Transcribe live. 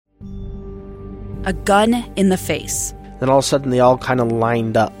a gun in the face. Then all of a sudden they all kind of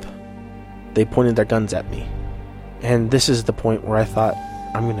lined up. They pointed their guns at me. And this is the point where I thought,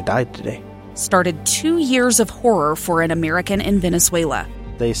 I'm going to die today. Started 2 years of horror for an American in Venezuela.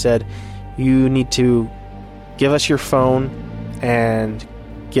 They said, you need to give us your phone and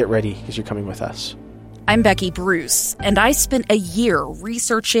get ready because you're coming with us. I'm Becky Bruce, and I spent a year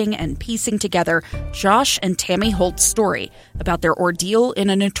researching and piecing together Josh and Tammy Holt's story about their ordeal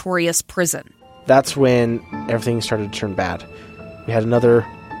in a notorious prison. That's when everything started to turn bad. We had another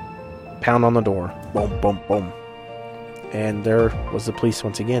pound on the door. Boom, boom, boom. And there was the police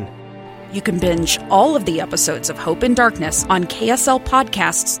once again. You can binge all of the episodes of Hope in Darkness on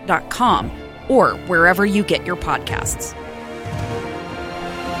KSLpodcasts.com or wherever you get your podcasts.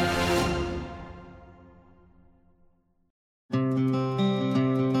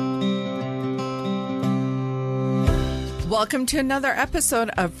 Welcome to another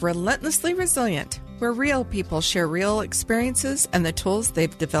episode of Relentlessly Resilient, where real people share real experiences and the tools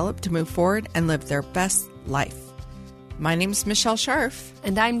they've developed to move forward and live their best life. My name is Michelle Scharf.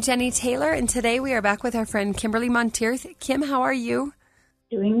 And I'm Jenny Taylor, and today we are back with our friend Kimberly Monteith. Kim, how are you?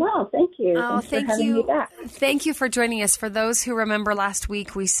 Doing well, thank you. Oh, Thanks for having me back. Thank you for joining us. For those who remember last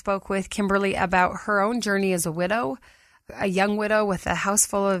week, we spoke with Kimberly about her own journey as a widow, a young widow with a house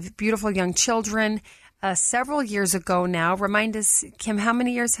full of beautiful young children. Several years ago now. Remind us, Kim, how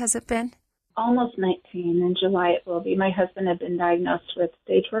many years has it been? Almost 19. In July it will be. My husband had been diagnosed with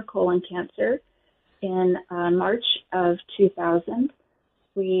stage 4 colon cancer in March of 2000.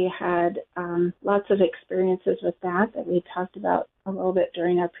 We had lots of experiences with that we talked about a little bit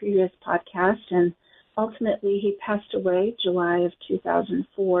during our previous podcast, and ultimately he passed away July of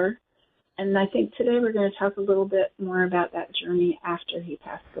 2004. And I think today we're going to talk a little bit more about that journey after he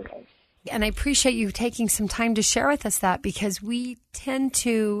passed away. And I appreciate you taking some time to share with us that, because we tend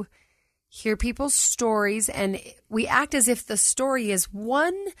to hear people's stories and we act as if the story is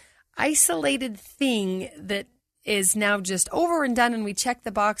one isolated thing that is now just over and done, and we check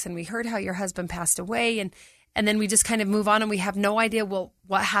the box and we heard how your husband passed away and then we just kind of move on and we have no idea, well,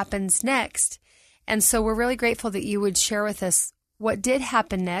 what happens next. And so we're really grateful that you would share with us what did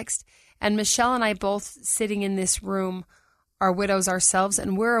happen next. And Michelle and I both sitting in this room are widows ourselves,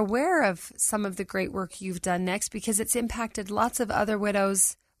 and we're aware of some of the great work you've done next because it's impacted lots of other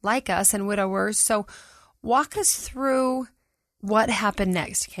widows like us and widowers. So walk us through what happened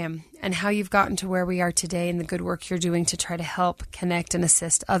next, Kim, and how you've gotten to where we are today and the good work you're doing to try to help connect and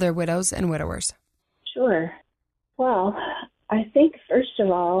assist other widows and widowers. Sure. Well, I think first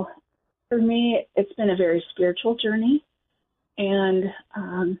of all, for me, it's been a very spiritual journey, and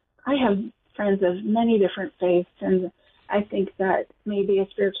I have friends of many different faiths, and I think that may be a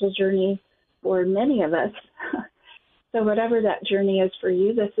spiritual journey for many of us. So whatever that journey is for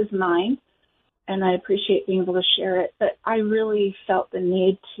you, this is mine, and I appreciate being able to share it. But I really felt the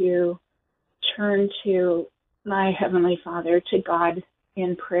need to turn to my Heavenly Father, to God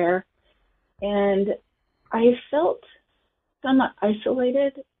in prayer. And I felt somewhat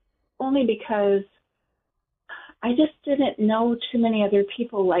isolated only because I just didn't know too many other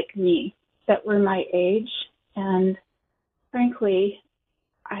people like me that were my age. And frankly,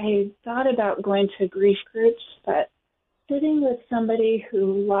 I thought about going to grief groups, but sitting with somebody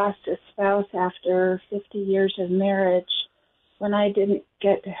who lost a spouse after 50 years of marriage, when I didn't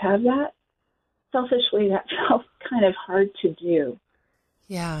get to have that, selfishly, that felt kind of hard to do.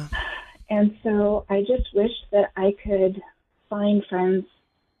 Yeah. And so I just wished that I could find friends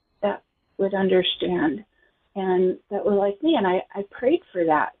that would understand and that were like me. And I prayed for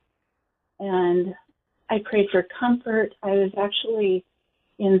that. And I prayed for comfort. I was actually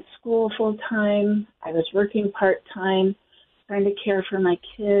in school full time. I was working part time, trying to care for my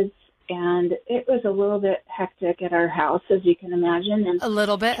kids. And it was a little bit hectic at our house, as you can imagine. And a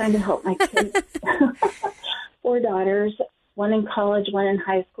little bit. Trying to help my kids. 4 daughters, one in college, one in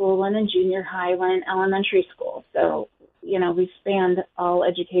high school, one in junior high, one in elementary school. So, we spanned all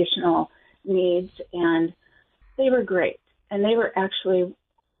educational needs, and they were great. And they were actually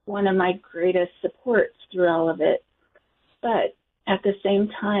one of my greatest supports through all of it. But at the same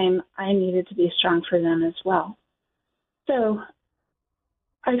time, I needed to be strong for them as well. So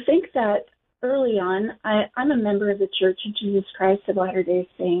I think that early on, I'm a member of the Church of Jesus Christ of Latter-day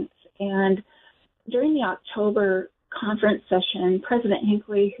Saints. And during the October conference session, President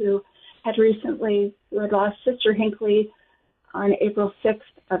Hinckley, who had lost Sister Hinckley on April 6th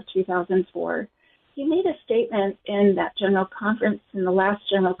of 2004, he made a statement in that general conference, in the last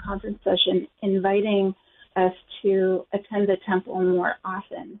general conference session, inviting us to attend the temple more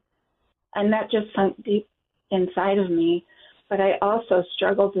often. And that just sunk deep inside of me. but I also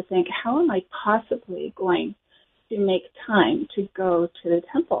struggled to think, how am I possibly going to make time to go to the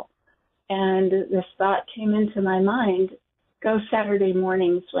temple? And this thought came into my mind, go Saturday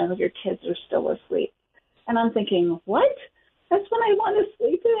mornings when your kids are still asleep. And I'm thinking, what? That's when I want to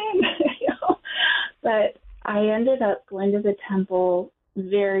sleep in. But I ended up going to the temple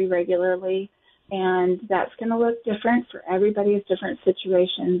very regularly, and that's going to look different for everybody's different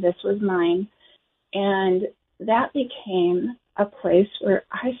situation. This was mine. And that became a place where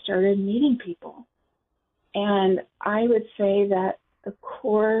I started meeting people. And I would say that the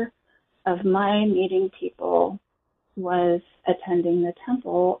core of my meeting people was attending the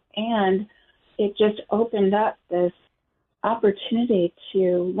temple, and it just opened up this opportunity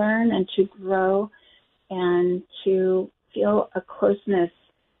to learn and to grow and to feel a closeness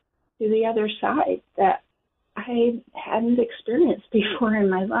to the other side that I hadn't experienced before in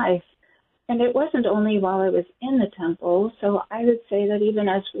my life. And it wasn't only while I was in the temple. So I would say that even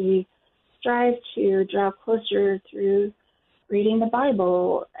as we strive to draw closer through reading the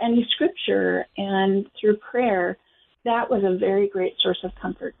Bible, any scripture, and through prayer, that was a very great source of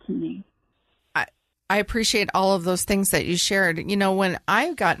comfort to me. I appreciate all of those things that you shared. You know, when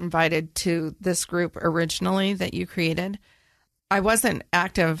I got invited to this group originally that you created, I wasn't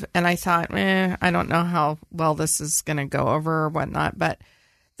active, and I thought, I don't know how well this is going to go over or whatnot. But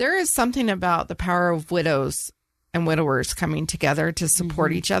there is something about the power of widows and widowers coming together to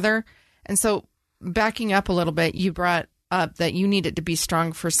support each other. And so backing up a little bit, you brought up that you needed to be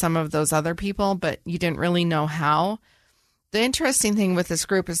strong for some of those other people, but you didn't really know how. The interesting thing with this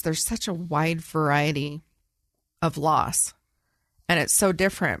group is there's such a wide variety of loss, and it's so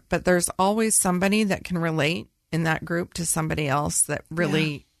different, but there's always somebody that can relate in that group to somebody else that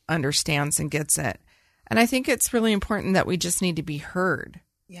really understands and gets it. And I think it's really important that we just need to be heard.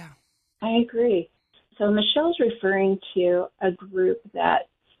 Yeah, I agree. So Michelle's referring to a group that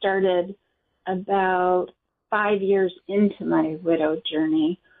started about 5 years into my widow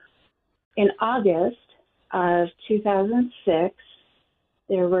journey. In August of 2006,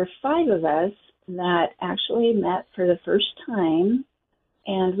 there were 5 of us that actually met for the first time,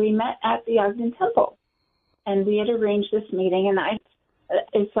 and we met at the Ogden Temple. And we had arranged this meeting, and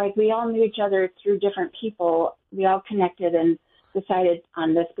it's like we all knew each other through different people. We all connected and decided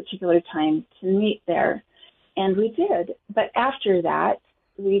on this particular time to meet there, and we did. But after that,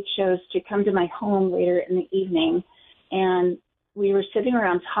 we chose to come to my home later in the evening, and we were sitting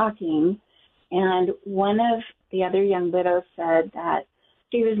around talking, and one of the other young widows said that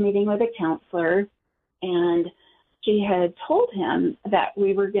she was meeting with a counselor, and she had told him that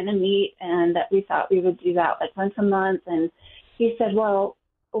we were going to meet and that we thought we would do that like once a month. And he said, well,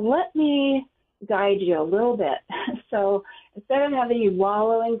 let me guide you a little bit. So instead of having you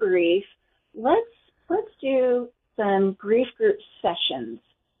wallow in grief, let's do some grief group sessions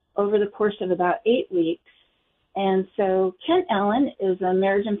over the course of about 8 weeks. And so Kent Allen is a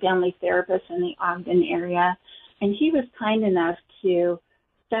marriage and family therapist in the Ogden area, and he was kind enough to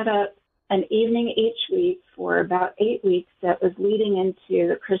set up an evening each week for about 8 weeks that was leading into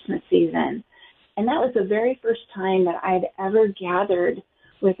the Christmas season. And that was the very first time that I'd ever gathered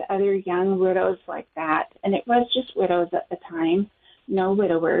with other young widows like that. And it was just widows at the time, no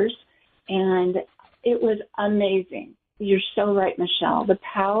widowers. And it was amazing. You're so right, Michelle. The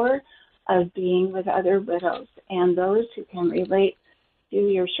power of being with other widows and those who can relate to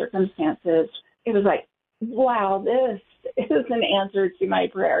your circumstances. It was like, wow, this is an answer to my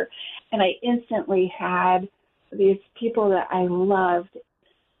prayer. And I instantly had these people that I loved.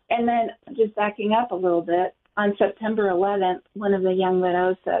 And then just backing up a little bit, on September 11th, one of the young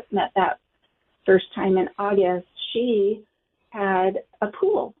widows that met that first time in August, she had a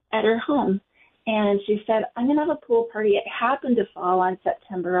pool at her home. And she said, I'm going to have a pool party. It happened to fall on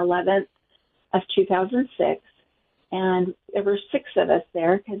September 11th of 2006. And there were 6 of us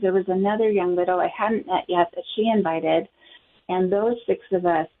there because there was another young widow I hadn't met yet that she invited. And those 6 of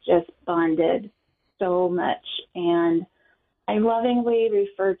us just bonded so much. And I lovingly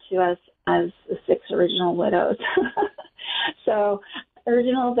refer to us as the 6 original widows. So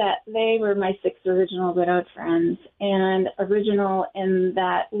original that they were my 6 original widowed friends, and original in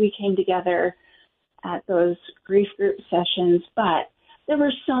that we came together at those grief group sessions. But there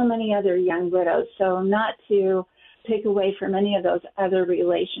were so many other young widows, so not to take away from any of those other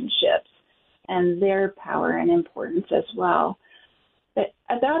relationships and their power and importance as well. But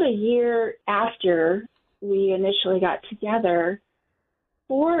about a year after we initially got together,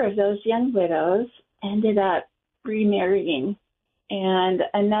 4 of those young widows ended up remarrying, and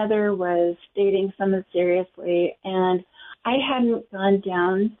another was dating someone seriously. And I hadn't gone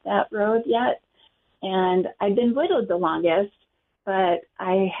down that road yet, and I'd been widowed the longest, but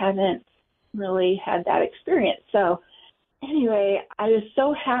I haven't really had that experience. So anyway, I was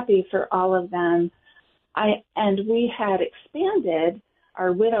so happy for all of them. And we had expanded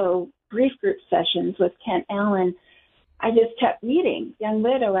our widow grief group sessions with Kent Allen. I just kept meeting young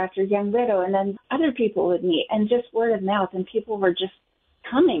widow after young widow, and then other people would meet, and just word of mouth, and people were just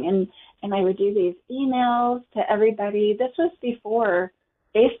coming, and I would do these emails to everybody. This was before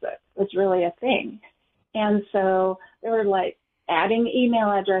Facebook was really a thing. And so they were like adding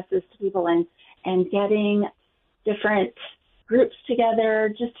email addresses to people and getting different groups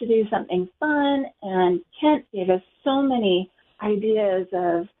together just to do something fun. And Kent gave us so many ideas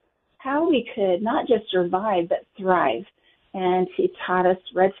of how we could not just survive, but thrive. And he taught us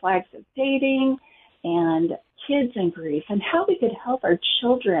red flags of dating and kids and grief, and how we could help our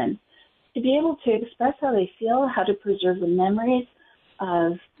children to be able to express how they feel, how to preserve the memories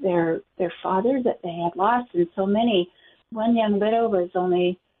of their father that they had lost. And so many. One young widow was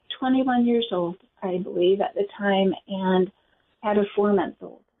only 21 years old, I believe, at the time, and had a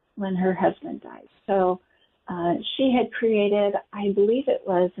 4-month-old when her husband died. So she had created, I believe it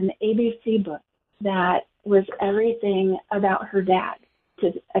was an ABC book that was everything about her dad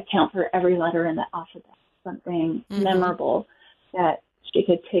to account for every letter in the alphabet, something memorable that she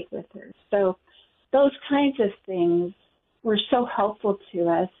could take with her. So those kinds of things were so helpful to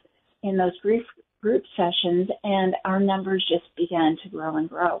us in those grief group sessions, and our numbers just began to grow and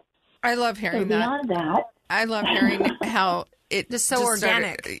grow. I love hearing that. Beyond that, I love hearing how it just so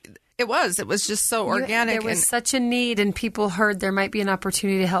organic. It was just so organic. There was such a need, and people heard there might be an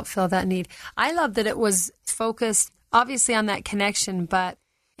opportunity to help fill that need. I love that it was focused, obviously, on that connection, but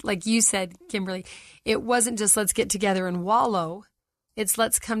like you said, Kimberly, it wasn't just let's get together and wallow. It's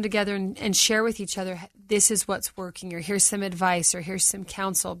let's come together and share with each other, this is what's working, or here's some advice, or here's some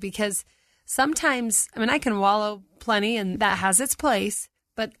counsel. Because sometimes, I can wallow plenty, and that has its place,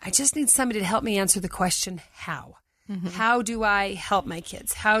 but I just need somebody to help me answer the question, how? Mm-hmm. How do I help my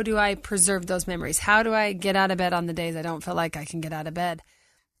kids? How do I preserve those memories? How do I get out of bed on the days I don't feel like I can get out of bed?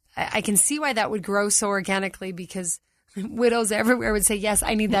 I can see why that would grow so organically, because widows everywhere would say, yes,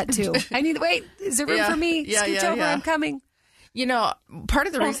 I need that too. Wait, is there room for me? Scooch over, I'm coming. Part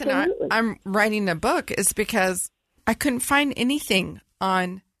of the reason I'm writing a book is because I couldn't find anything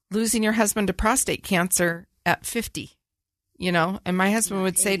on losing your husband to prostate cancer at 50, and my husband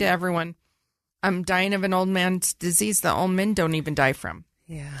would say to everyone, I'm dying of an old man's disease that old men don't even die from.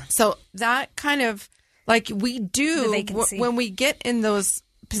 Yeah. So that kind of, like we do when we get in those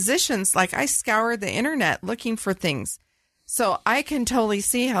positions, like I scour the internet looking for things. So I can totally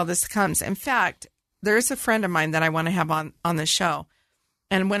see how this comes. In fact, there's a friend of mine that I want to have on the show.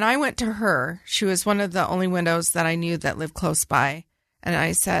 And when I went to her, she was one of the only widows that I knew that lived close by. And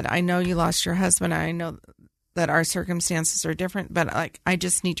I said, I know you lost your husband. I know that our circumstances are different, but I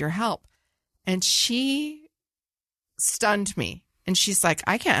just need your help. And she stunned me. And she's like,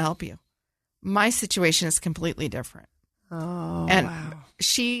 I can't help you. My situation is completely different. Oh, and wow.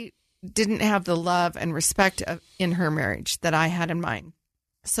 She didn't have the love and respect in her marriage that I had in mine.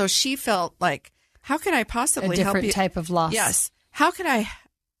 So she felt like, how can I possibly help you? A different type of loss. Yes. How can I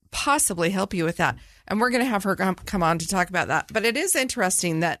possibly help you with that? And we're going to have her come on to talk about that. But it is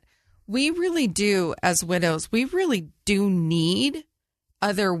interesting that we really do, as widows, we really do need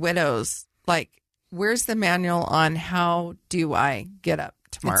other widows. Like, where's the manual on how do I get up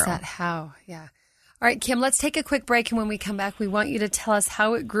tomorrow? It's that how, yeah. All right, Kim, let's take a quick break. And when we come back, we want you to tell us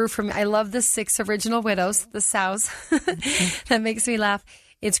how it grew from, I love the 6 original widows, the sows. That makes me laugh.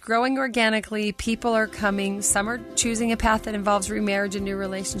 It's growing organically. People are coming. Some are choosing a path that involves remarriage and new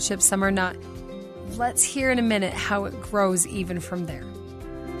relationships. Some are not. Let's hear in a minute how it grows even from there.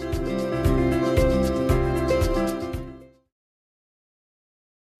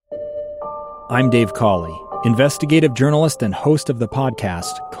 I'm Dave Cawley, investigative journalist and host of the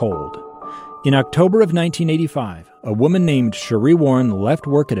podcast Cold. In October of 1985, a woman named Cherie Warren left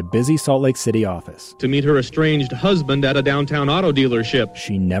work at a busy Salt Lake City office to meet her estranged husband at a downtown auto dealership.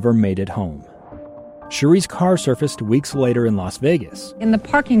 She never made it home. Cherie's car surfaced weeks later in Las Vegas. In the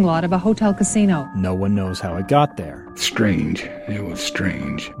parking lot of a hotel casino. No one knows how it got there. Strange. It was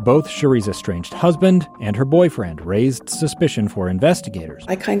strange. Both Cherie's estranged husband and her boyfriend raised suspicion for investigators.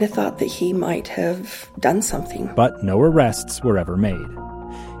 I kind of thought that he might have done something. But no arrests were ever made.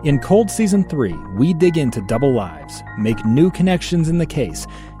 In Cold Season 3, we dig into double lives, make new connections in the case,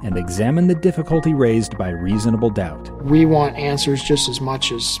 and examine the difficulty raised by reasonable doubt. We want answers just as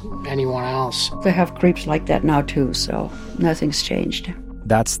much as anyone else. They have creeps like that now too, so nothing's changed.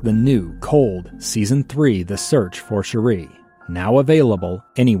 That's the new Cold Season 3, The Search for Cherie. Now available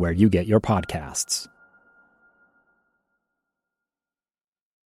anywhere you get your podcasts.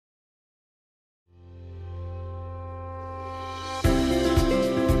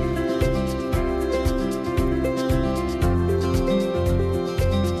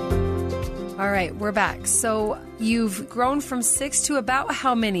 right, we're back. So you've grown from 6 to about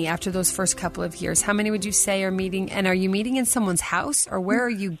how many after those first couple of years? How many would you say are meeting? And are you meeting in someone's house, or where are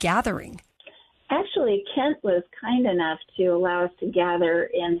you gathering? Actually, Kent was kind enough to allow us to gather,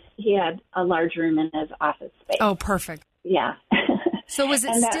 and he had a large room in his office space. Oh, perfect. Yeah. So was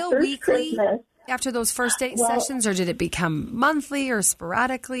it still weekly after those first 8 sessions, or did it become monthly or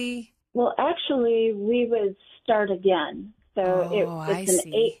sporadically? Well, actually, we would start again. So it's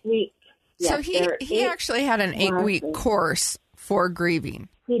an 8-week. So he actually had an 8-week course for grieving.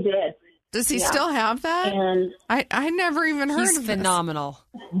 He did. Does he still have that? And I never even heard of He's phenomenal.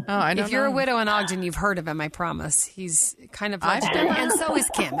 Oh, I don't If you're know. a widow in Ogden, you've heard of him, I promise. He's kind of legendary. And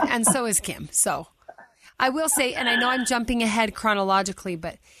so is Kim. So I will say, and I know I'm jumping ahead chronologically,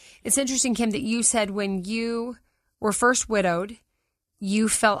 but it's interesting, Kim, that you said when you were first widowed, you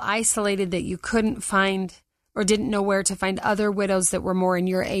felt isolated, that you couldn't find or didn't know where to find other widows that were more in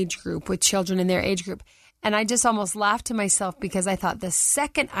your age group, with children in their age group. And I just almost laughed to myself because I thought the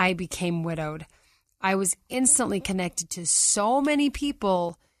second I became widowed, I was instantly connected to so many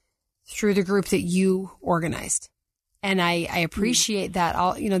people through the group that you organized. And I appreciate that.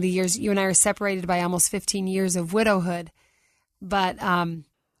 All, you know, the years you and I are separated by almost 15 years of widowhood, but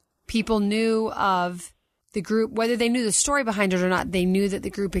people knew of the group, whether they knew the story behind it or not. They knew that the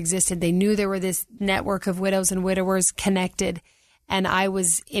group existed. They knew there were this network of widows and widowers connected. And I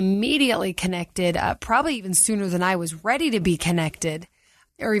was immediately connected, probably even sooner than I was ready to be connected,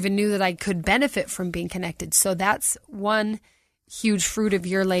 or even knew that I could benefit from being connected. So that's one huge fruit of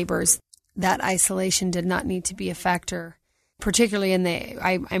your labors. That isolation did not need to be a factor, particularly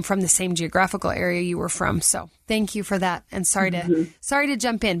I'm from the same geographical area you were from. So thank you for that. And sorry to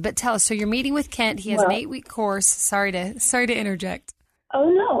jump in, but tell us, so you're meeting with Kent. He has an 8-week course. Sorry to interject. Oh,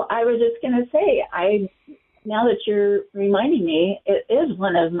 no, I was just going to say, now that you're reminding me, it is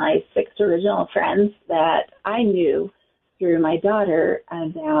one of my 6 original friends that I knew through my daughter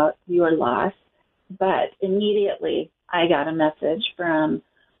about your loss. But immediately I got a message from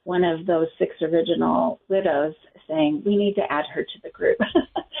one of those 6 original widows saying, we need to add her to the group.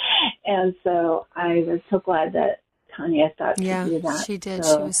 And so I was so glad that Tanya thought to do that. Yeah, she did.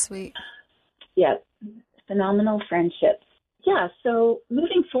 So, she was sweet. Yeah, phenomenal friendships. Yeah, so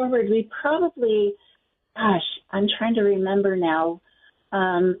moving forward, we probably... Gosh, I'm trying to remember now.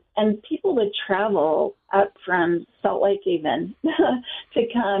 And people would travel up from Salt Lake even to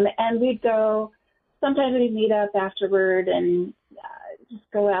come, and we'd go. Sometimes we'd meet up afterward and just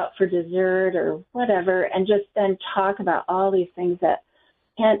go out for dessert or whatever, and just then talk about all these things that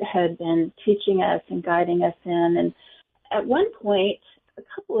Kent had been teaching us and guiding us in. And at one point, a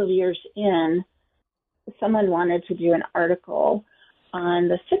couple of years in, someone wanted to do an article on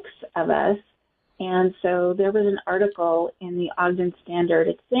the 6 of us. And so there was an article in the Ogden Standard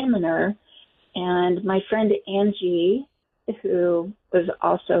Examiner, and my friend Angie, who was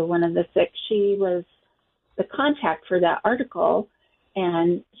also one of the 6, she was the contact for that article,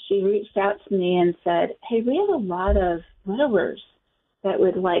 and she reached out to me and said, hey, we have a lot of widowers that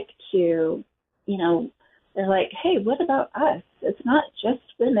would like to, they're like, hey, what about us? It's not just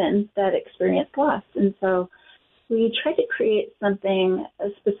women that experience loss. And so we tried to create something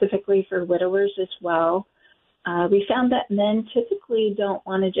specifically for widowers as well. We found that men typically don't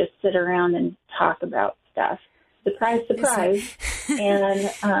want to just sit around and talk about stuff. Surprise, surprise.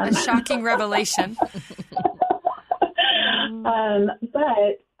 And a shocking revelation. But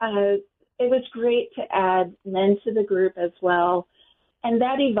it was great to add men to the group as well. And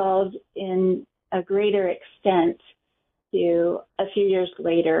that evolved in a greater extent to a few years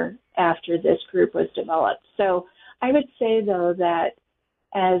later after this group was developed. So I would say, though, that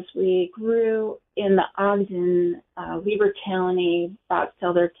as we grew in the Ogden, Weber County, Box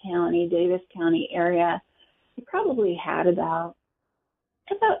Elder County, Davis County area, we probably had about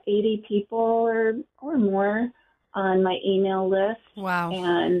 80 people or more on my email list. Wow.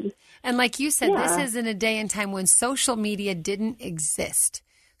 And like you said, this is in a day and time when social media didn't exist.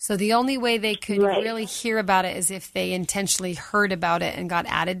 So the only way they could really hear about it is if they intentionally heard about it and got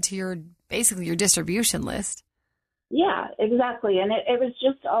added to your distribution list. Yeah, exactly. And it was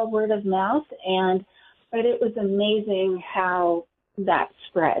just all word of mouth, but it was amazing how that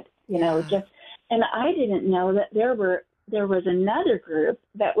spread, and I didn't know that there was another group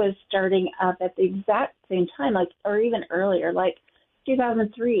that was starting up at the exact same time, or even earlier, like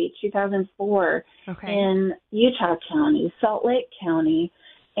 2003, 2004 in Utah County, Salt Lake County.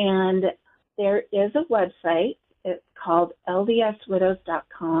 And there is a website. It's called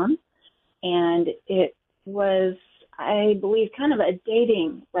ldswidows.com. And it was, I believe, kind of a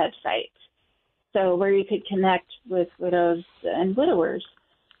dating website. So where you could connect with widows and widowers.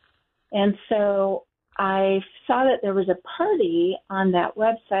 And so I saw that there was a party on that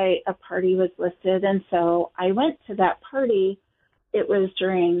website. A party was listed. And so I went to that party. It was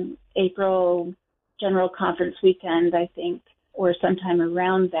during April General Conference weekend, I think, or sometime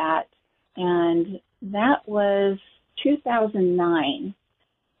around that. And that was 2009.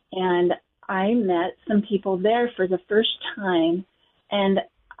 And I met some people there for the first time. And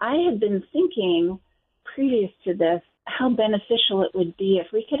I had been thinking previous to this how beneficial it would be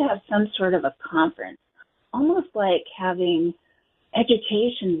if we could have some sort of a conference, almost like having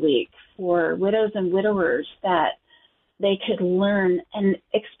education week for widows and widowers, that they could learn and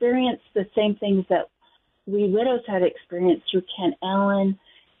experience the same things that we widows had experienced through Kent Allen,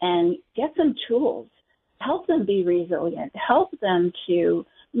 and get some tools, help them be resilient, help them to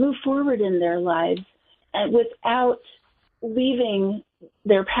move forward in their lives and without leaving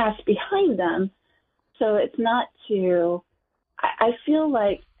their past behind them. So it's not to, I feel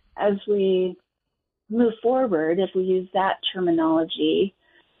like as we move forward, if we use that terminology,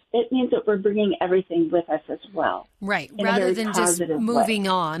 it means that we're bringing everything with us as well. Right. Rather than just moving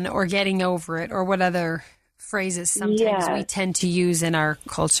on or getting over it, or what other phrases sometimes we tend to use in our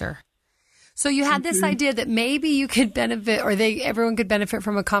culture. So you had this idea that maybe you could benefit, or everyone could benefit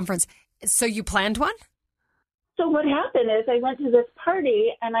from a conference. So you planned one? So what happened is I went to this party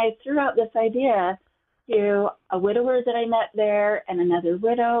and I threw out this idea to a widower that I met there and another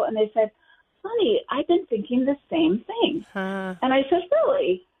widow, and they said, "Honey, I've been thinking the same thing." And I said,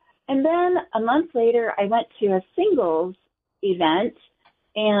 "Really?" And then a month later, I went to a singles event,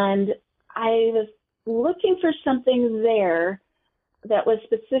 and I was looking for something there that was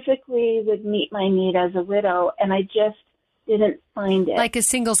specifically would meet my need as a widow, and I just didn't find it. Like a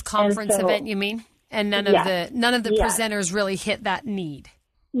singles conference event, you mean? And none of the presenters really hit that need.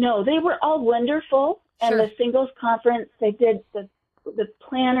 No, they were all wonderful. And the singles conference, they did the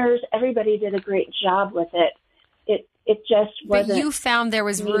planners, everybody did a great job with it. It just wasn't. But you found there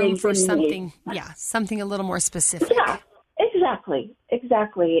was room for something, something a little more specific. Yeah, exactly.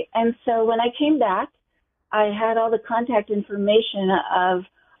 And so when I came back, I had all the contact information of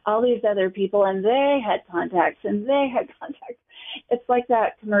all these other people, and they had contacts, and they had contacts. It's like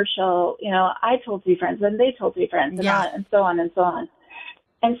that commercial, I told 3 friends, and they told 3 friends, and so on and so on.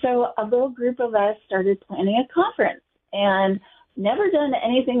 And so a little group of us started planning a conference, and never done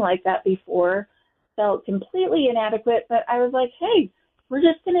anything like that before, felt completely inadequate, but I was like, hey, we're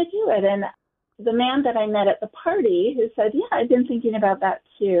just going to do it. And the man that I met at the party who said, yeah, I've been thinking about that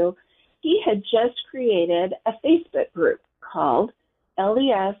too, he had just created a Facebook group called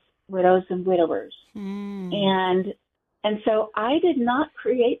LDS Widows and Widowers. And so I did not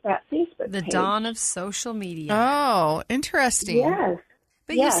create that Facebook page. The dawn of social media. Oh, interesting. Yes.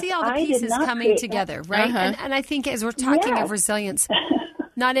 But you see all the pieces coming together, right? And I think as we're talking of resilience,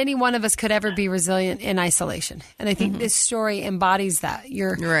 not any one of us could ever be resilient in isolation. And I think this story embodies that.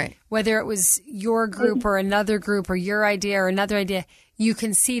 You're right. Whether it was your group or another group or your idea or another idea, you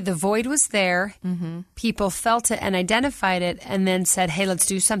can see the void was there. People felt it and identified it and then said, hey, let's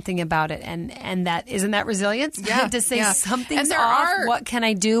do something about it. And that, isn't that resilience? Yeah. To say something's off. What can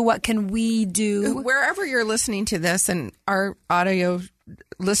I do? What can we do? Wherever you're listening to this, and our audio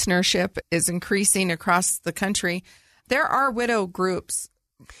listenership is increasing across the country, there are widow groups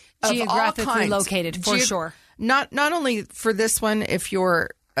geographically located for sure. Not only for this one, if you're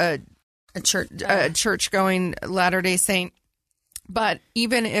a church going Latter-day Saint, but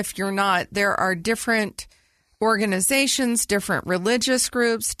even if you're not, there are different organizations, different religious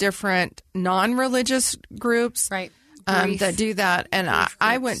groups, different non-religious groups, right? That do that. And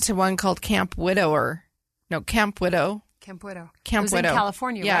I went to one called Camp Widow. Camp Widow. It was in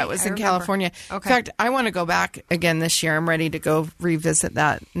California, Yeah, right? it was in California. Okay. In fact, I want to go back again this year. I'm ready to go revisit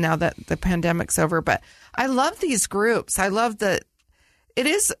that now that the pandemic's over. But I love these groups. I love that it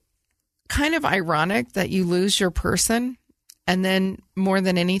is kind of ironic that you lose your person, and then more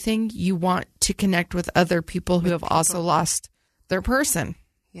than anything, you want to connect with other people who have also lost their person.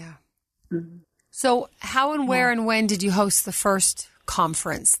 Yeah. So how and where and when did you host the first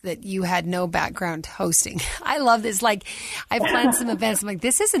conference that you had no background hosting? I love this. Like, I've planned some events. I'm like,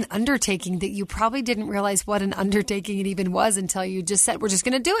 this is an undertaking that you probably didn't realize what an undertaking it even was until you just said, we're just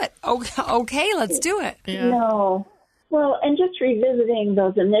going to do it. Okay, let's do it. Yeah. No. Well, and just revisiting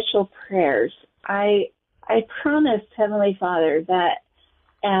those initial prayers, I promised Heavenly Father that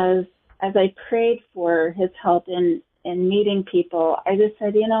as I prayed for his help in meeting people, I just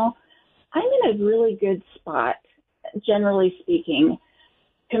said, I'm in a really good spot, generally speaking,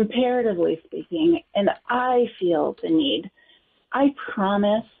 comparatively speaking, and I feel the need. I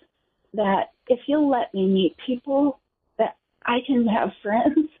promise that if you'll let me meet people, that I can have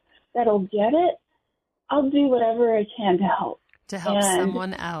friends, that'll get it, I'll do whatever I can to help. To help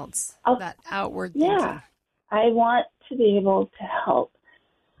someone else, that outward thinking. Yeah, I want to be able to help.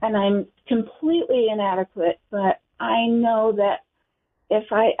 And I'm completely inadequate, but I know that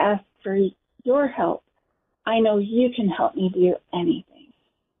if I ask for your help, I know you can help me do anything.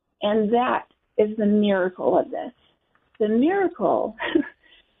 And that is the miracle of this. The miracle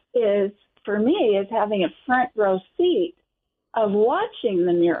is, for me, is having a front row seat of watching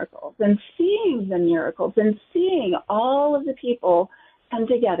the miracles and seeing the miracles and seeing all of the people come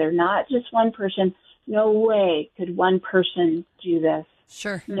together, not just one person. No way could one person do this.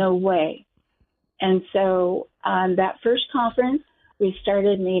 Sure. No way. And so that first conference, we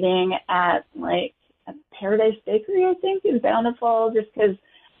started meeting at like a Paradise Bakery, I think, in Bountiful, just because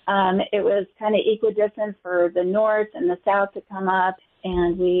it was kind of equidistant for the north and the south to come up.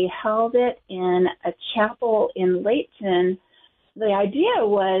 And we held it in a chapel in Layton. The idea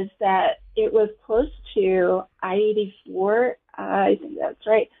was that it was close to I-84, I think that's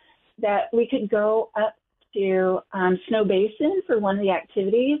right, that we could go up to Snow Basin for one of the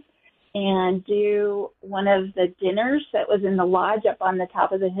activities and do one of the dinners that was in the lodge up on the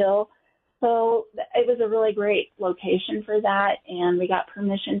top of the hill. So it was a really great location for that, and we got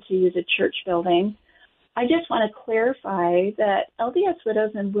permission to use a church building. I just want to clarify that LDS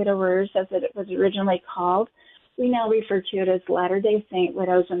Widows and Widowers, as it was originally called, we now refer to it as Latter-day Saint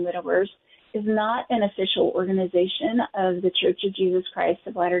Widows and Widowers, is not an official organization of the Church of Jesus Christ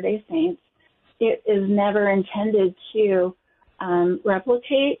of Latter-day Saints. It is never intended to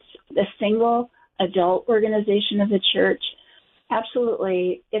replicate the single adult organization of the church.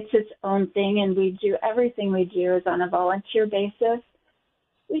 Absolutely, it's its own thing, and we do everything we do is on a volunteer basis.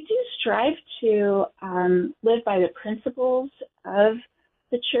 We do strive to live by the principles of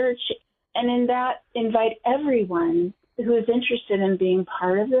the church, and in that invite everyone who is interested in being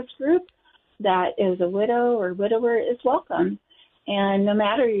part of this group that is a widow or widower is welcome. And no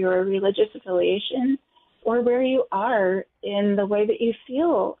matter your religious affiliation or where you are in the way that you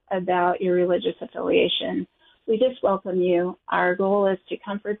feel about your religious affiliation, we just welcome you. Our goal is to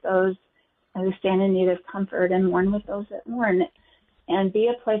comfort those who stand in need of comfort and mourn with those that mourn, and be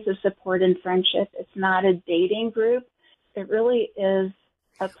a place of support and friendship. It's not a dating group. It really is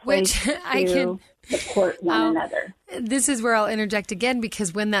a place to support one another. This is where I'll interject again,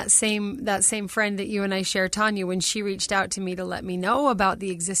 because when that same friend that you and I share, Tanya, when she reached out to me to let me know about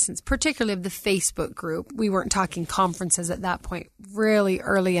the existence, particularly of the Facebook group, we weren't talking conferences at that point, really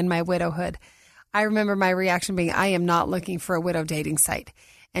early in my widowhood. I remember my reaction being, I am not looking for a widow dating site.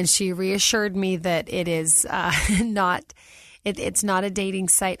 And she reassured me that it is it's not a dating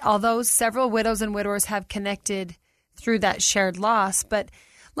site, although several widows and widowers have connected through that shared loss. But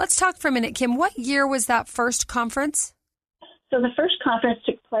let's talk for a minute, Kim. What year was that first conference? So the first conference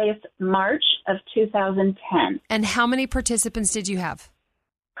took place March of 2010. And how many participants did you have?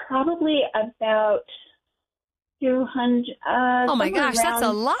 Probably about 200. Oh my gosh, that's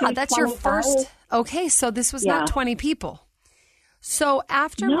a lot. That's your first. Okay, so this was not 20 people. So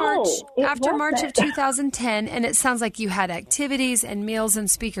after March of 2010, and it sounds like you had activities and meals and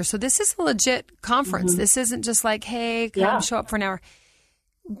speakers. So this is a legit conference. This isn't just like, hey, come show up for an hour.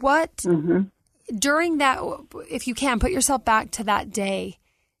 What, during that, if you can, put yourself back to that day,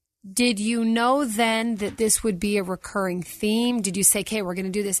 did you know then that this would be a recurring theme? Did you say, okay, we're going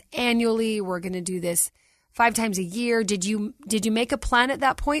to do this annually, we're going to do this 5 times a year? Did you make a plan at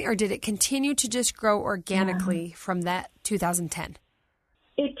that point, or did it continue to just grow organically from that 2010?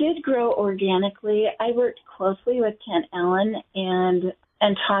 It did grow organically. I worked closely with Kent Allen, and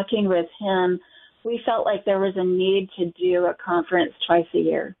talking with him, we felt like there was a need to do a conference twice a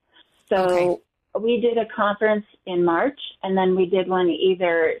year. So we did a conference in March, and then we did one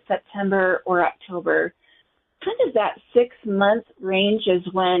either September or October. Kind of that 6-month range is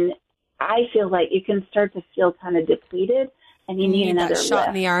when I feel like you can start to feel kind of depleted, and you need another shot lift.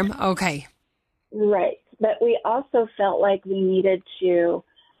 In the arm. Okay. Right. But we also felt like we needed to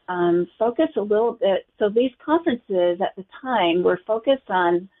focus a little bit. So these conferences at the time were focused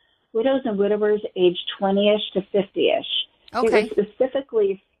on widows and widowers aged 20-ish to 50-ish. Okay. It was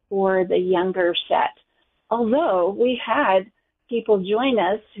specifically for the younger set, although we had people join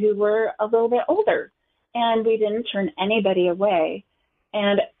us who were a little bit older, and we didn't turn anybody away.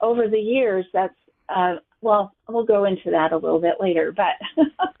 And over the years, that's, well, we'll go into that a little bit later, but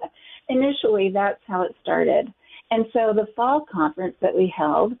initially that's how it started. And so the fall conference that we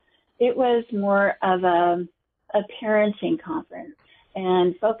held, it was more of a parenting conference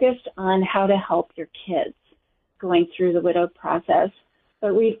and focused on how to help your kids going through the widow process.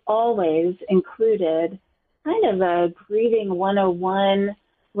 But we've always included kind of a grieving 101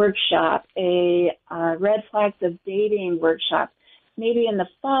 workshop, a red flags of dating workshop. Maybe in the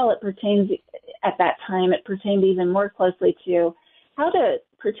fall it pertained even more closely to how to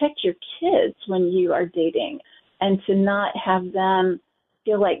protect your kids when you are dating and to not have them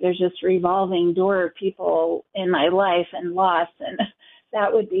feel like there's this revolving door of people in my life and loss. And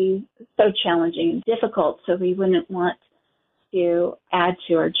that would be so challenging and difficult. So we wouldn't want to add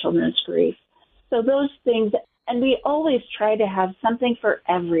to our children's grief. So those things, and we always try to have something for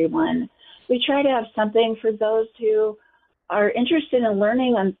everyone. We try to have something for those who are interested in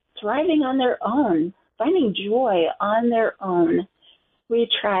learning and thriving on their own, finding joy on their own. We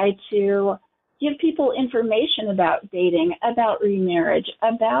try to give people information about dating, about remarriage,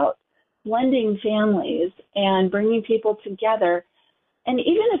 about blending families and bringing people together. And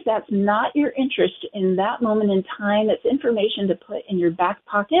even if that's not your interest in that moment in time, it's information to put in your back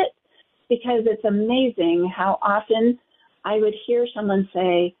pocket, because it's amazing how often I would hear someone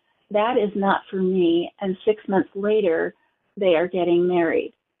say, that is not for me, and 6 months later, they are getting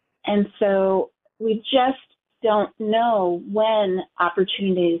married. And so we just don't know when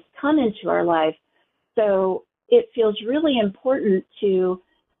opportunities come into our life. So it feels really important to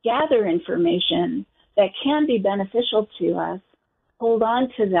gather information that can be beneficial to us, hold on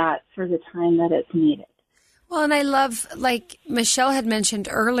to that for the time that it's needed. Well, and I love, like Michelle had mentioned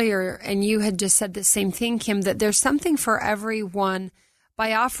earlier, and you had just said the same thing, Kim, that there's something for everyone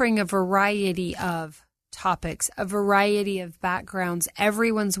by offering a variety of topics, a variety of backgrounds.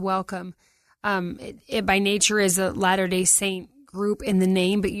 Everyone's welcome. It by nature is a Latter-day Saint group in the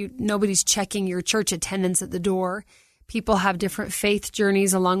name, but nobody's checking your church attendance at the door. People have different faith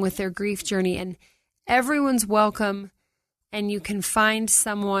journeys along with their grief journey, and everyone's welcome. And you can find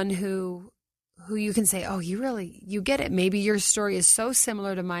someone who you can say, oh, you get it. Maybe your story is so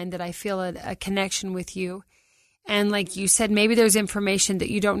similar to mine that I feel a connection with you. And like you said, maybe there's information that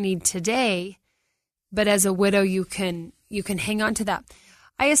you don't need today, but as a widow, you can hang on to that.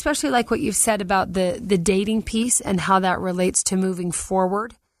 I especially like what you've said about the dating piece and how that relates to moving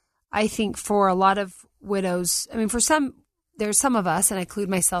forward. I think for a lot of widows, I mean, there's some of us, and I include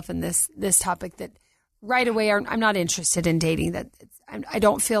myself in this topic, that right away I'm not interested in dating. That I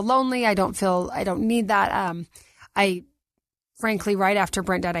don't feel lonely. I don't need that. I frankly, right after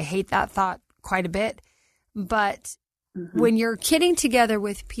Brent died, I hate that thought quite a bit. But when you're getting together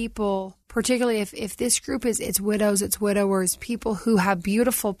with people, particularly if this group it's widows, it's widowers, people who have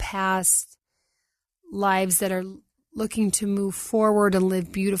beautiful past lives that are looking to move forward and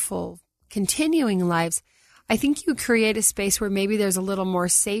live beautiful continuing lives, I think you create a space where maybe there's a little more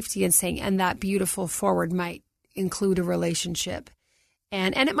safety in saying, and that beautiful forward might include a relationship.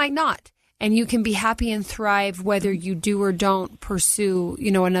 And it might not. And you can be happy and thrive whether you do or don't pursue,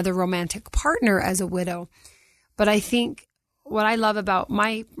 another romantic partner as a widow. But I think what I love about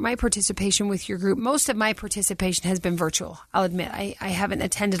my participation with your group, most of my participation has been virtual. I'll admit, I haven't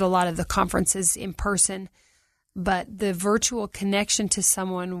attended a lot of the conferences in person, but the virtual connection to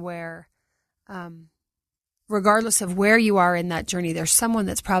someone where, regardless of where you are in that journey, there's someone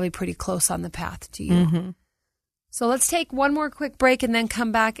that's probably pretty close on the path to you. Mm-hmm. So let's take one more quick break and then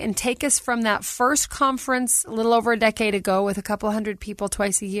come back and take us from that first conference a little over a decade ago with a couple hundred people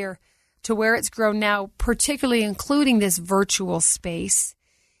twice a year to where it's grown now, particularly including this virtual space.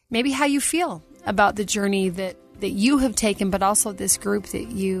 Maybe how you feel about the journey that you have taken, but also this group that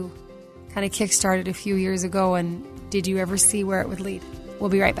you kind of kickstarted a few years ago, and did you ever see where it would lead? We'll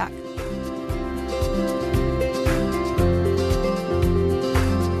be right back.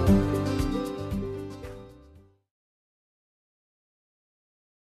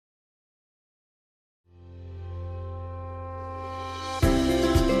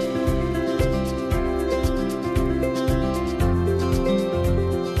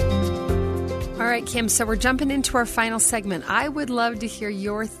 Kim, so we're jumping into our final segment. I would love to hear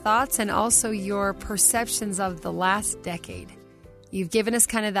your thoughts and also your perceptions of the last decade. You've given us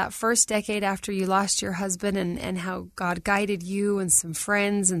kind of that first decade after you lost your husband and how God guided you and some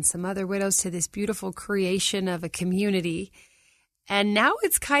friends and some other widows to this beautiful creation of a community. And now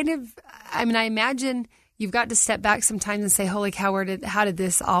it's kind of, I imagine you've got to step back sometimes and say, holy cow, how did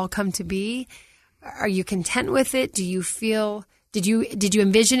this all come to be? Are you content with it? Do you feel... Did you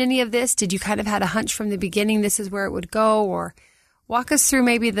envision any of this? Did you kind of had a hunch from the beginning this is where it would go? Or walk us through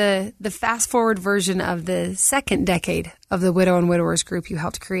maybe the fast forward version of the second decade of the Widow and Widowers group you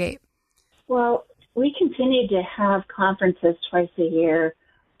helped create. Well, we continued to have conferences twice a year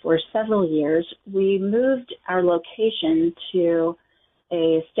for several years. We moved our location to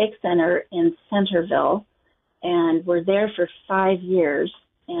a stake center in Centerville, and we're there for 5 years.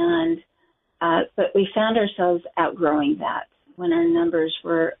 But we found ourselves outgrowing that. when our numbers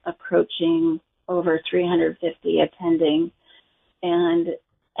were approaching over 350 attending. And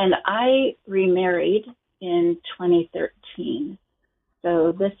I remarried in 2013.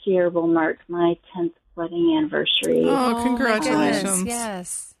 So this year will mark my 10th wedding anniversary. Oh, congratulations.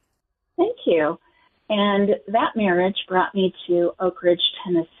 Yes. Thank you. And that marriage brought me to Oak Ridge,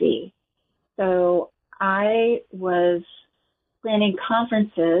 Tennessee. So I was planning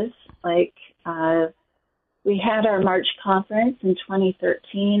conferences, like we had our March conference in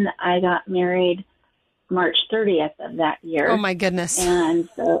 2013. I got married March 30th of that year. Oh, my goodness. And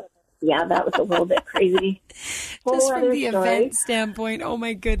so, yeah, that was a little bit crazy. Just from the event standpoint, oh,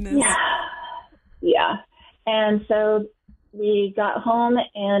 my goodness. Yeah. And so we got home,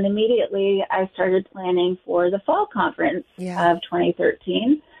 and immediately I started planning for the fall conference of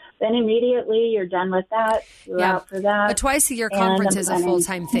 2013. Then immediately you're done with that. You're out for that. A twice-a-year conference is a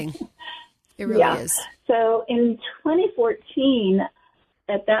full-time thing. It really is. So in 2014,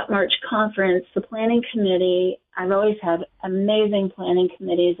 at that March conference, the planning committee, I've always had amazing planning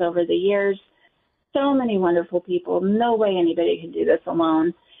committees over the years. So many wonderful people. No way anybody can do this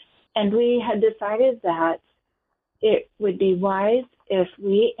alone. And we had decided that it would be wise if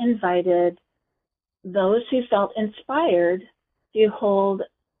we invited those who felt inspired to hold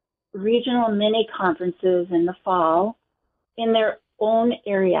regional mini conferences in the fall in their own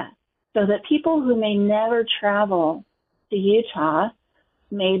area, so that people who may never travel to Utah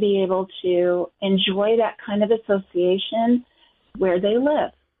may be able to enjoy that kind of association where they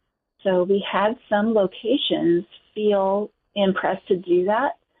live. So we had some locations feel impressed to do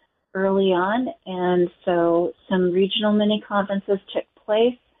that early on, and so some regional mini conferences took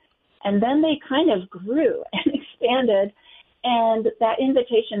place, and then they kind of grew and expanded, and that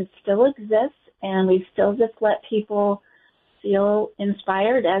invitation still exists, and we still just let people feel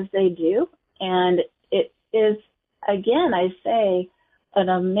inspired as they do. And it is, again, I say, an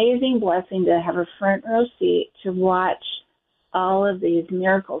amazing blessing to have a front row seat to watch all of these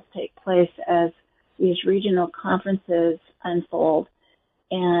miracles take place as these regional conferences unfold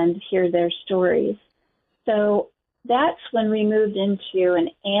and hear their stories. So that's when we moved into an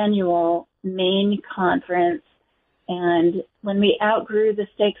annual main conference. And when we outgrew the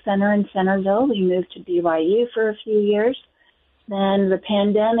Stake Center in Centerville, we moved to BYU for a few years. Then the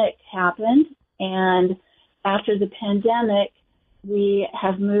pandemic happened, and after the pandemic, we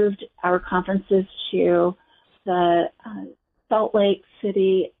have moved our conferences to the Salt Lake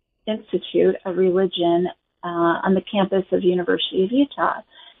City Institute of Religion on the campus of University of Utah.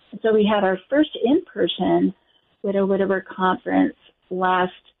 And so we had our first in-person Widow Widower conference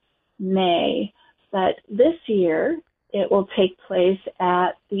last May, but this year it will take place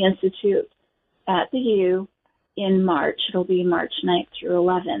at the Institute at the U in March. It'll be March 9th through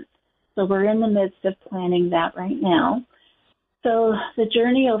 11th. So we're in the midst of planning that right now. So the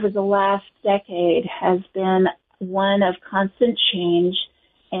journey over the last decade has been one of constant change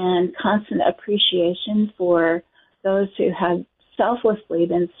and constant appreciation for those who have selflessly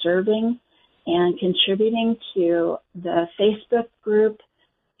been serving and contributing to the Facebook group.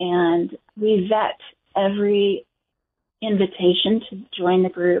 And we vet every invitation to join the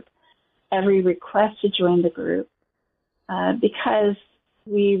group, every request to join the group, because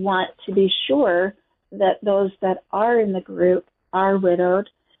we want to be sure that those that are in the group are widowed,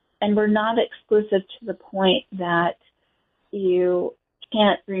 and we're not exclusive to the point that you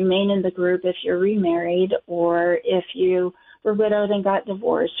can't remain in the group if you're remarried, or if you were widowed and got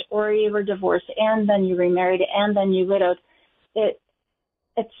divorced, or you were divorced and then you remarried and then you widowed.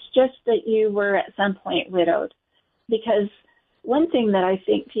 It's just that you were at some point widowed. Because one thing that I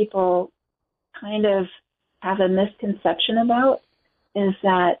think people kind of have a misconception about is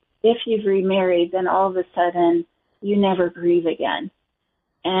that if you've remarried, then all of a sudden you never grieve again.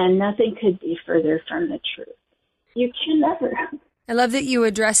 And nothing could be further from the truth. You can never. I love that you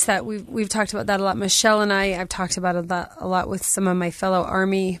address that. We've talked about that a lot. Michelle and I've talked about it a lot with some of my fellow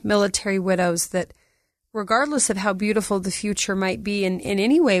Army military widows, that regardless of how beautiful the future might be in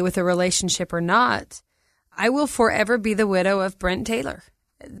any way with a relationship or not, I will forever be the widow of Brent Taylor.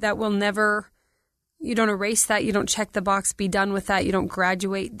 That will never, you don't erase that. You don't check the box, be done with that. You don't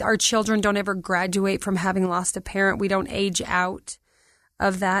graduate. Our children don't ever graduate from having lost a parent. We don't age out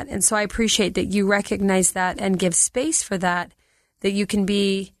of that. And so I appreciate that you recognize that and give space for that you can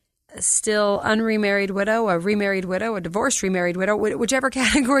be still unremarried widow, a remarried widow, a divorced remarried widow, whichever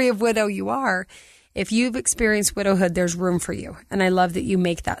category of widow you are. If you've experienced widowhood, there's room for you. And I love that you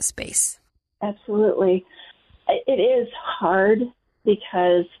make that space. Absolutely. It is hard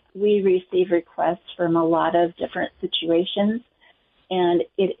because we receive requests from a lot of different situations, and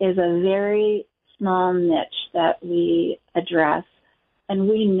it is a very small niche that we address, and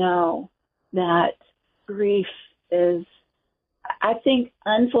we know that grief is, I think,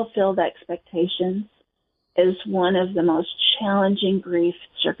 unfulfilled expectations is one of the most challenging grief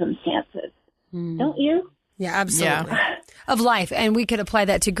circumstances. Don't you? Yeah, absolutely. Yeah. Of life. And we could apply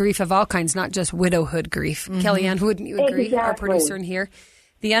that to grief of all kinds, not just widowhood grief. Kellyanne, wouldn't you agree? Exactly. Our producer in here.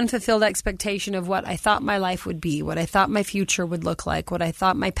 The unfulfilled expectation of what I thought my life would be, what I thought my future would look like, what I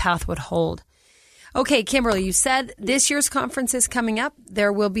thought my path would hold. Okay, Kimberly, you said this year's conference is coming up.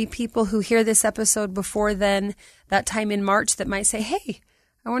 There will be people who hear this episode before then, that time in March, that might say, hey,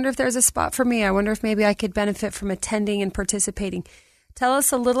 I wonder if there's a spot for me. I wonder if maybe I could benefit from attending and participating. Tell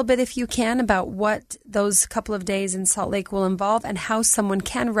us a little bit, if you can, about what those couple of days in Salt Lake will involve and how someone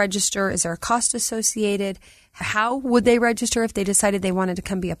can register. Is there a cost associated? How would they register if they decided they wanted to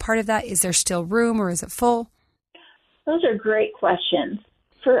come be a part of that? Is there still room or is it full? Those are great questions.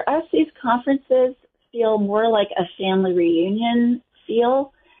 For us, these conferences feel more like a family reunion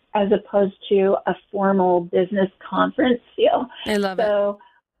feel as opposed to a formal business conference feel. I love it. So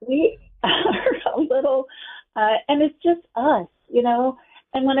we are a little, and it's just us. You know,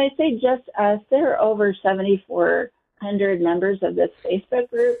 and when I say just us, there are over 7,400 members of this Facebook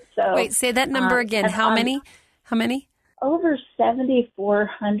group. So wait, say that number again. How many? How many? Over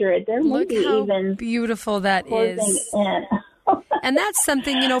 7,400. There may be even beautiful that is. In. And that's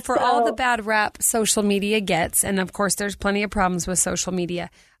something, you know, for all the bad rap social media gets, and of course there's plenty of problems with social media,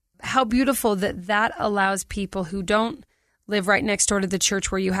 how beautiful that allows people who don't live right next door to the church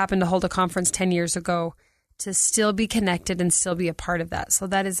where you happened to hold a conference 10 years ago to still be connected and still be a part of that. So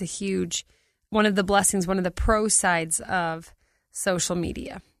that is a huge, one of the blessings, one of the pro sides of social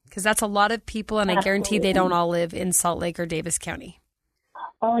media, because that's a lot of people, and I guarantee they don't all live in Salt Lake or Davis County.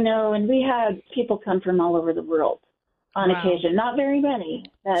 Oh, no, and we had people come from all over the world on occasion. Not very many,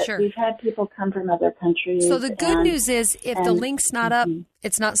 but we've had people come from other countries. So the good news is if the link's not up,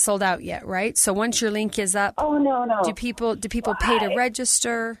 it's not sold out yet, right? So once your link is up, do people pay to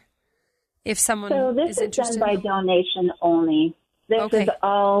register? If someone is interested? Done by donation only. This is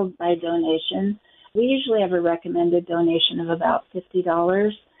all by donation. We usually have a recommended donation of about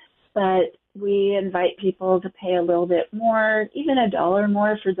 $50, but we invite people to pay a little bit more, even $1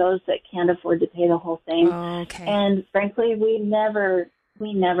 more for those that can't afford to pay the whole thing. And frankly, we never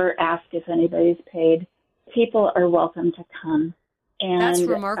ask if anybody's paid. People are welcome to come. And that's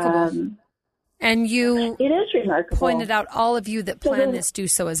remarkable. And you it is remarkable. Pointed out all of you that plan this do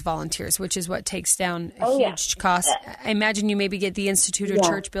so as volunteers, which is what takes down a huge cost. I imagine you maybe get the Institute or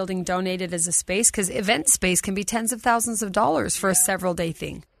church building donated as a space, because event space can be tens of thousands of dollars for a several-day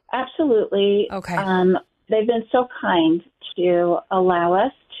thing. Absolutely. Okay. They've been so kind to allow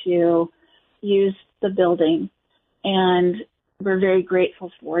us to use the building, and we're very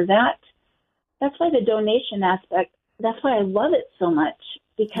grateful for that. That's why the donation aspect, that's why I love it so much.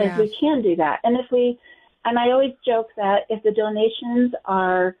 Because we can do that. And and I always joke that if the donations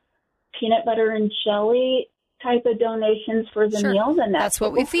are peanut butter and jelly type of donations for the meal, then that's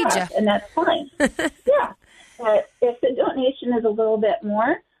what we feed you. And that's fine. But if the donation is a little bit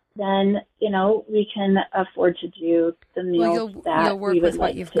more, then, you know, we can afford to do the meals you'll work with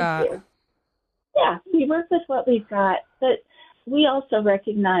what you've got. Yeah, we work with what we've got. But we also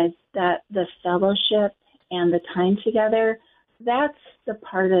recognize that the fellowship and the time together, that's the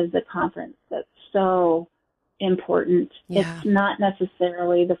part of the conference that's so important. It's not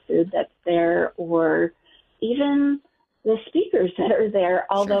necessarily the food that's there or even the speakers that are there,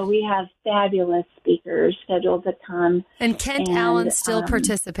 although we have fabulous speakers scheduled to come. And Kent Allen still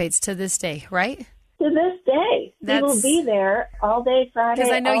participates to this day, right? To this day. He will be there all day Friday,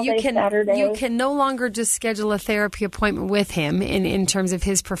 because I know Saturday. You can no longer just schedule a therapy appointment with him in terms of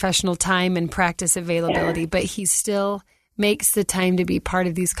his professional time and practice availability, but he still makes the time to be part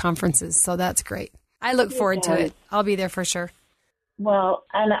of these conferences. So that's great. I look forward to it. I'll be there for sure. Well,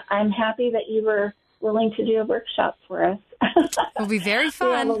 and I'm happy that you were willing to do a workshop for us. It'll be very fun.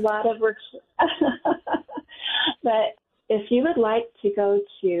 We have a lot of workshops. But if you would like to go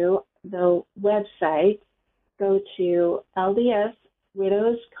to the website, go to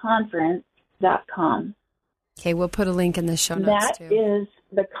ldswidowsconference.com. Okay, we'll put a link in the show notes too. That is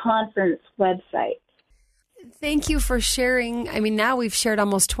the conference website. Thank you for sharing. I mean, now we've shared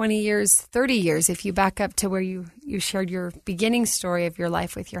almost 20 years, 30 years, if you back up to where you shared your beginning story of your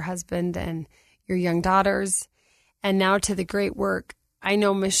life with your husband and your young daughters, and now to the great work. I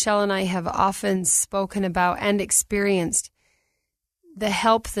know Michelle and I have often spoken about and experienced the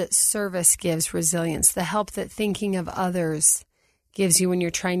help that service gives resilience, the help that thinking of others gives you when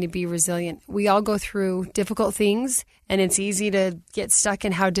you're trying to be resilient. We all go through difficult things, and it's easy to get stuck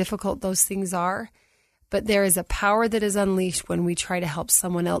in how difficult those things are. But there is a power that is unleashed when we try to help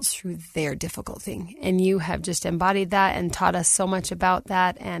someone else through their difficult thing. And you have just embodied that and taught us so much about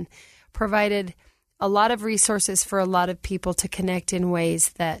that and provided a lot of resources for a lot of people to connect in ways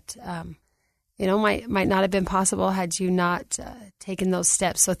that, might not have been possible had you not taken those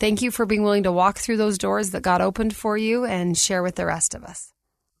steps. So thank you for being willing to walk through those doors that God opened for you and share with the rest of us.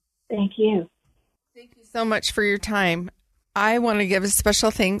 Thank you. Thank you so much for your time. I want to give a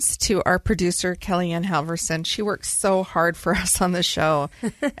special thanks to our producer, Kellyanne Halverson. She works so hard for us on the show,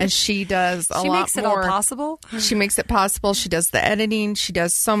 and she does a lot more. She makes it all possible. She makes it possible. She does the editing. She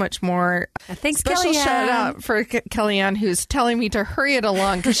does so much more. Thanks, Special Kellyanne. shout out for Kellyanne, who's telling me to hurry it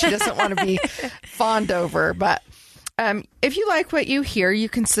along because she doesn't want to be fawned over. But if you like what you hear, you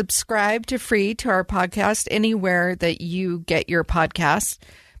can subscribe to our podcast anywhere that you get your podcast.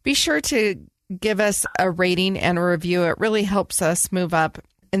 Be sure to give us a rating and a review. It really helps us move up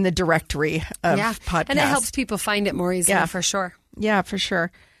in the directory of podcasts. And it helps people find it more easily, for sure. Yeah, for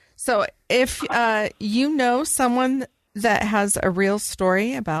sure. So if you know someone that has a real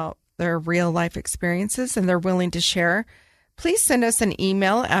story about their real life experiences and they're willing to share, please send us an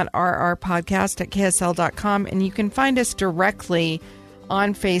email at rrpodcast@ksl.com, and you can find us directly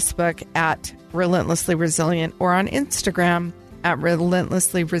on Facebook at Relentlessly Resilient or on Instagram at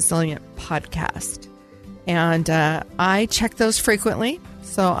Relentlessly Resilient Podcast. And I check those frequently,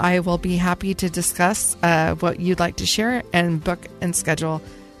 so I will be happy to discuss what you'd like to share and book and schedule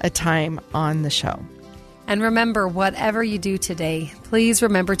a time on the show. And remember, whatever you do today, please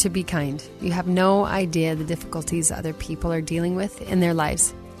remember to be kind. You have no idea the difficulties other people are dealing with in their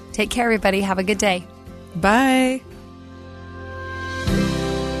lives. Take care, everybody. Have a good day. Bye.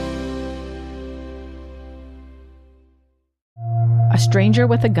 A stranger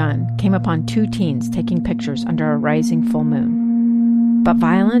with a gun came upon two teens taking pictures under a rising full moon. But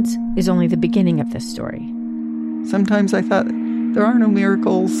violence is only the beginning of this story. Sometimes I thought, there are no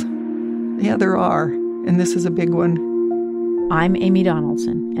miracles. Yeah, there are, and this is a big one. I'm Amy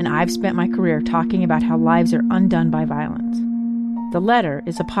Donaldson, and I've spent my career talking about how lives are undone by violence. The Letter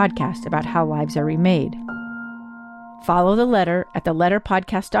is a podcast about how lives are remade. Follow The Letter at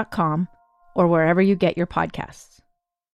theletterpodcast.com or wherever you get your podcasts.